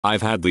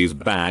I've had these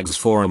bags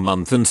for a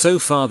month and so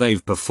far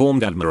they've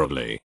performed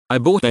admirably. I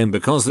bought them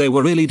because they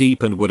were really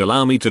deep and would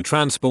allow me to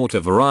transport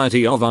a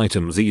variety of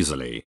items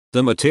easily.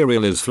 The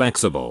material is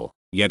flexible,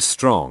 yet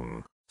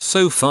strong.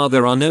 So far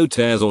there are no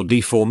tears or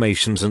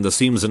deformations in the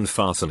seams and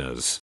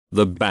fasteners.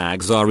 The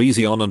bags are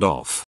easy on and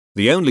off.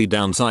 The only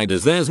downside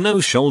is there's no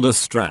shoulder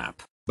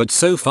strap, but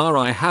so far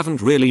I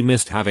haven't really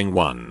missed having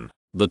one.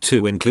 The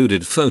 2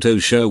 included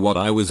photos show what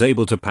I was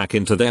able to pack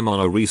into them on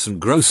a recent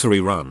grocery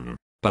run.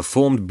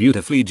 Performed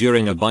beautifully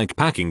during a bike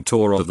packing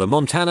tour of the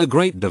Montana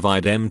Great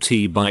Divide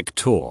MT bike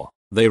tour.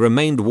 They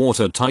remained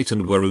watertight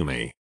and were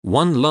roomy.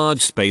 One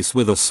large space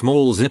with a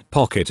small zip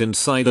pocket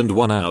inside and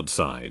one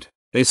outside.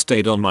 They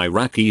stayed on my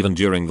rack even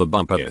during the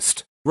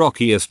bumpiest,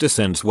 rockiest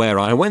descents where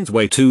I went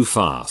way too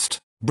fast,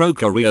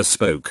 broke a rear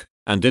spoke,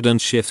 and didn't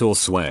shift or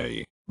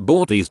sway.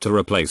 Bought these to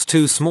replace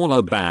 2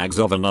 smaller bags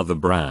of another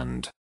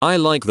brand. I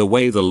like the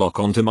way they lock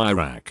onto my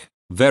rack.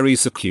 Very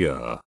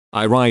secure.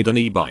 I ride an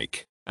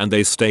e-bike, and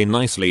they stay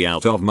nicely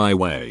out of my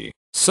way.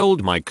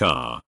 Sold my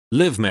car.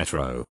 Live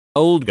Metro.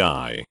 Old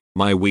guy.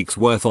 My week's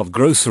worth of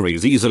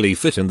groceries easily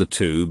fit in the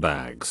 2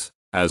 bags.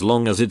 As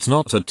long as it's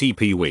not a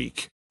TP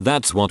week.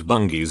 That's what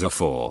bungees are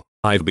for.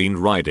 I've been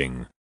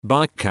riding,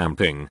 bike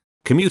camping,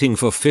 commuting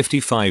for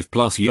 55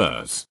 plus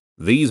years.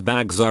 These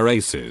bags are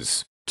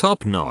aces.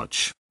 Top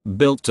notch.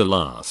 Built to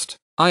last.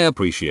 I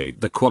appreciate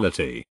the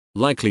quality.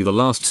 Likely the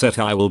last set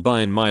I will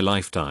buy in my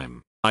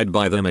lifetime. I'd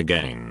buy them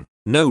again.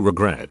 No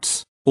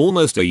regrets.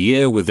 Almost a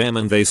year with them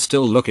and they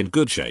still look in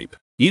good shape.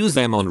 Use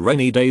them on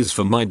rainy days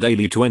for my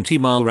daily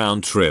 20-mile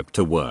round trip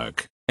to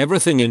work.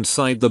 Everything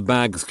inside the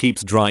bags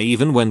keeps dry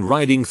even when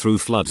riding through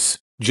floods.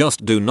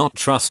 Just do not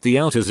trust the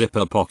outer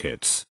zipper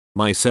pockets.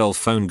 My cell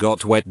phone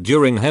got wet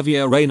during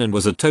heavier rain and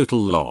was a total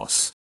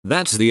loss.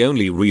 That's the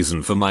only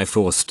reason for my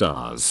 4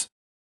 stars.